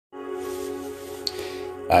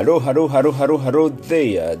Hello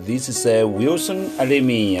there. This is Wilson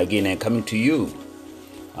Alemi again coming to you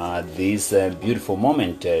this beautiful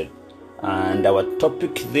moment. And our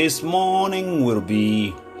topic this morning will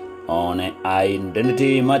be on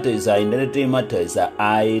identity matters. Identity matters.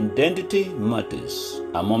 Identity matters.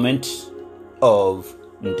 A moment of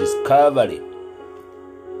discovery.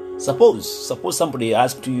 Suppose somebody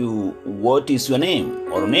asks you, what is your name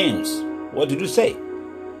or names? What did you say?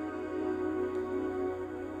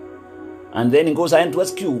 And then he goes ahead to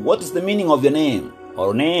ask you, what is the meaning of your name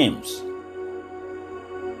or names?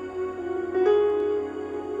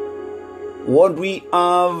 What we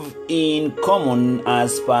have in common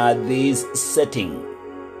as per this setting?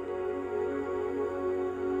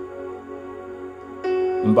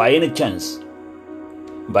 By any chance,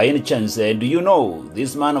 do you know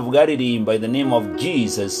this man of Galilee by the name of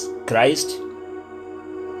Jesus Christ?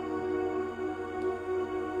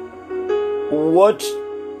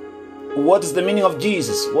 What is the meaning of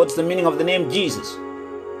Jesus? What's the meaning of the name Jesus?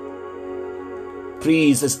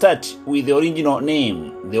 Please start with the original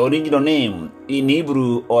name. The original name in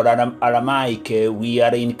Hebrew or Aramaic. We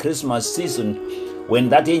are in Christmas season. When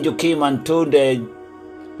that angel came and told the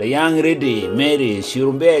young lady Mary, she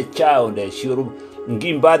will bear a child, she will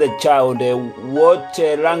give birth a child. What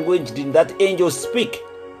language did that angel speak?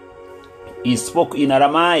 He spoke in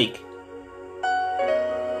Aramaic.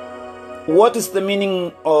 What is the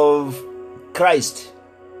meaning of Christ?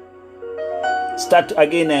 Start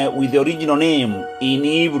again with the original name in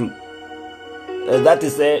Hebrew. That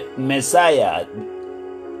is Messiah.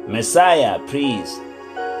 Messiah, please.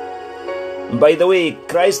 By the way,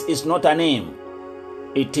 Christ is not a name.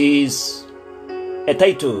 It is a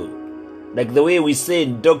title. Like the way we say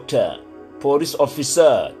doctor, police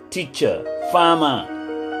officer, teacher, farmer,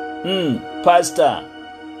 pastor.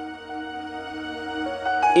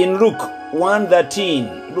 In Luke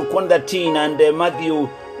 1:13 and Matthew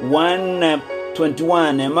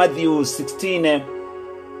 1:21, Matthew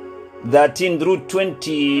 16:13 through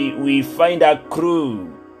 20, we find a clue.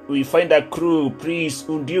 Please,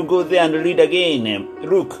 would you go there and read again?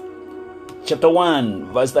 Luke chapter 1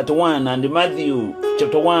 verse 31 and Matthew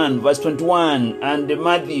chapter 1 verse 21 and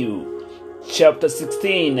Matthew chapter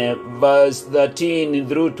 16 verse 13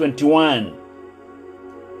 through 21.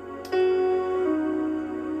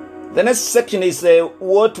 The next section is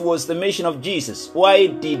what was the mission of Jesus? Why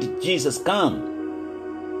did Jesus come?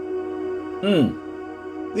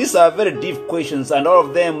 These are very deep questions, and all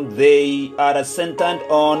of them, they are centered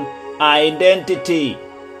on identity.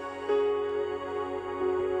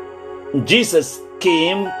 Jesus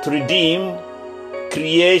came to redeem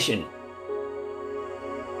creation.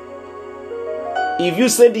 If you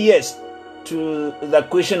said yes to the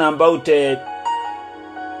question about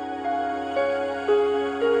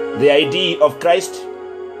the idea of Christ,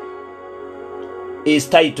 his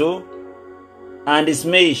title, and his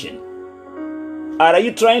mission, are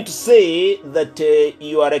you trying to say that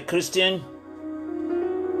you are a Christian?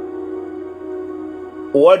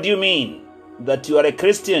 What do you mean that you are a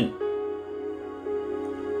Christian?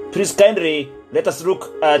 Please kindly let us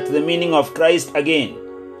look at the meaning of Christ again.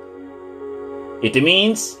 It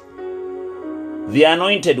means the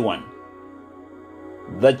anointed one,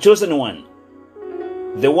 the chosen one,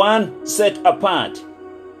 the one set apart.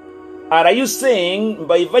 Are you saying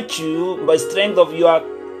by virtue, by strength of your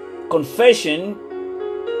confession,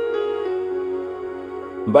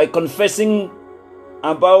 by confessing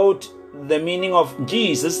about the meaning of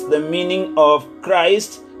Jesus, the meaning of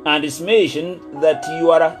Christ and his mission, that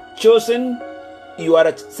you are chosen, you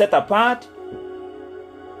are set apart?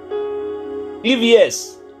 If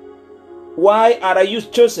yes, why are you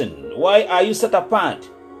chosen? Why are you set apart?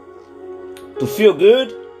 To feel good?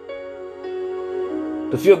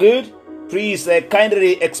 To feel good? Please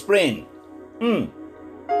kindly explain.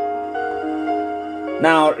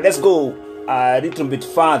 Now let's go a little bit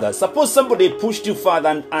further. Suppose somebody pushed you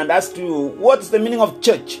further and asked you, what is the meaning of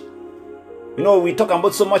church? You know, we talk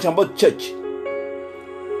about so much about church.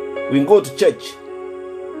 We go to church.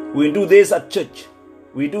 We do this at church.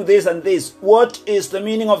 We do this and this. What is the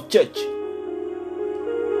meaning of church?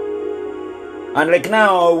 And like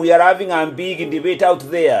now, we are having a big debate out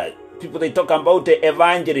there. People, they talk about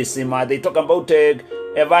evangelism. They talk about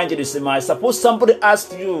evangelism. Suppose somebody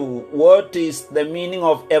asked you, what is the meaning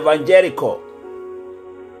of evangelical?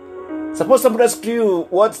 Suppose somebody asks you,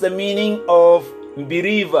 what's the meaning of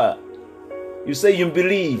believer? You say you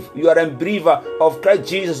believe. You are a believer of Christ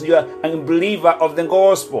Jesus. You are a believer of the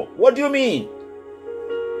gospel. What do you mean?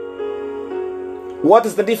 What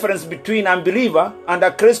is the difference between a believer and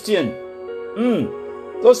a Christian?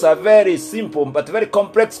 Those are very simple but very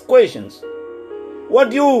complex questions. What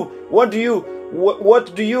do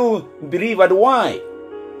you believe and why?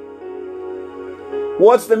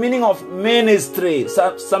 What's the meaning of ministry?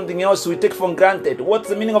 Something else we take for granted. What's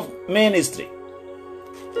the meaning of ministry?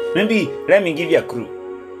 Maybe let me give you a clue.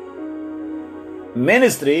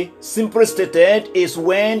 Ministry, simply stated, is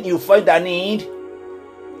when you find a need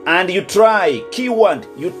and you try, keyword,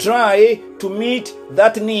 you try to meet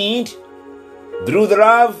that need through the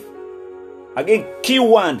love. Again,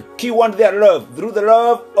 keyword there, love. Through the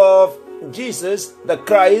love of Jesus, the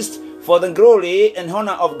Christ, for the glory and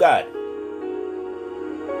honor of God.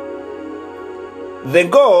 The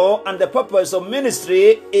goal and the purpose of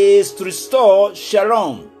ministry is to restore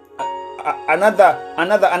shalom.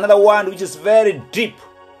 Another one which is very deep.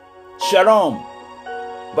 Shalom.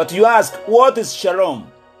 But you ask, what is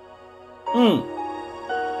shalom?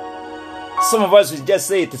 Some of us will just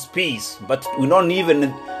say it is peace, but we don't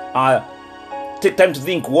even take time to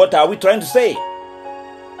think, what are we trying to say?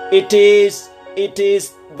 It is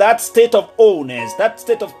that state of wholeness, that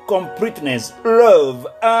state of completeness, love,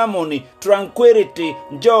 harmony, tranquility,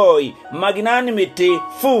 joy, magnanimity,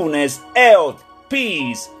 fullness, health,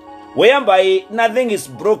 peace, whereby nothing is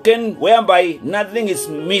broken, whereby nothing is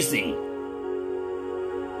missing.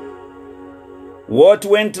 What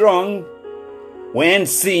went wrong when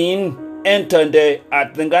sin entered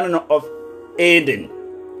at the Garden of Eden?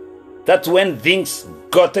 That's when things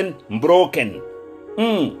gotten broken.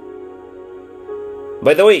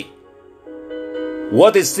 By the way,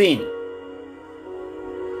 what is sin?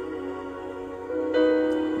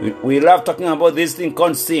 We love talking about this thing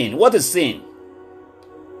called sin. What is sin?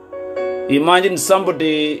 Imagine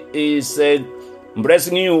somebody is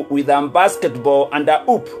embracing you with a basketball and a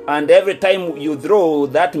hoop, and every time you throw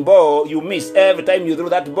that ball, you miss. Every time you throw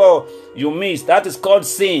that ball, you miss. That is called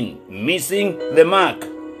sin, missing the mark.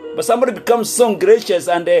 But somebody becomes so gracious,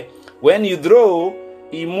 and when you throw,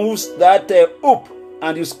 he moves that hoop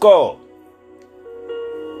and you score.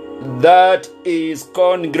 That is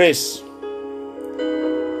called grace.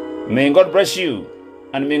 May God bless you,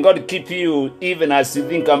 and may God keep you even as you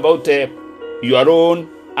think about your own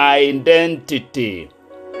identity.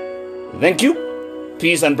 Thank you.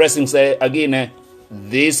 Peace and blessings again.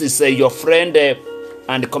 This is your friend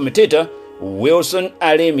and commentator Wilson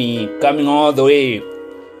Alemi, coming all the way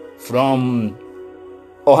from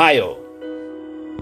Ohio.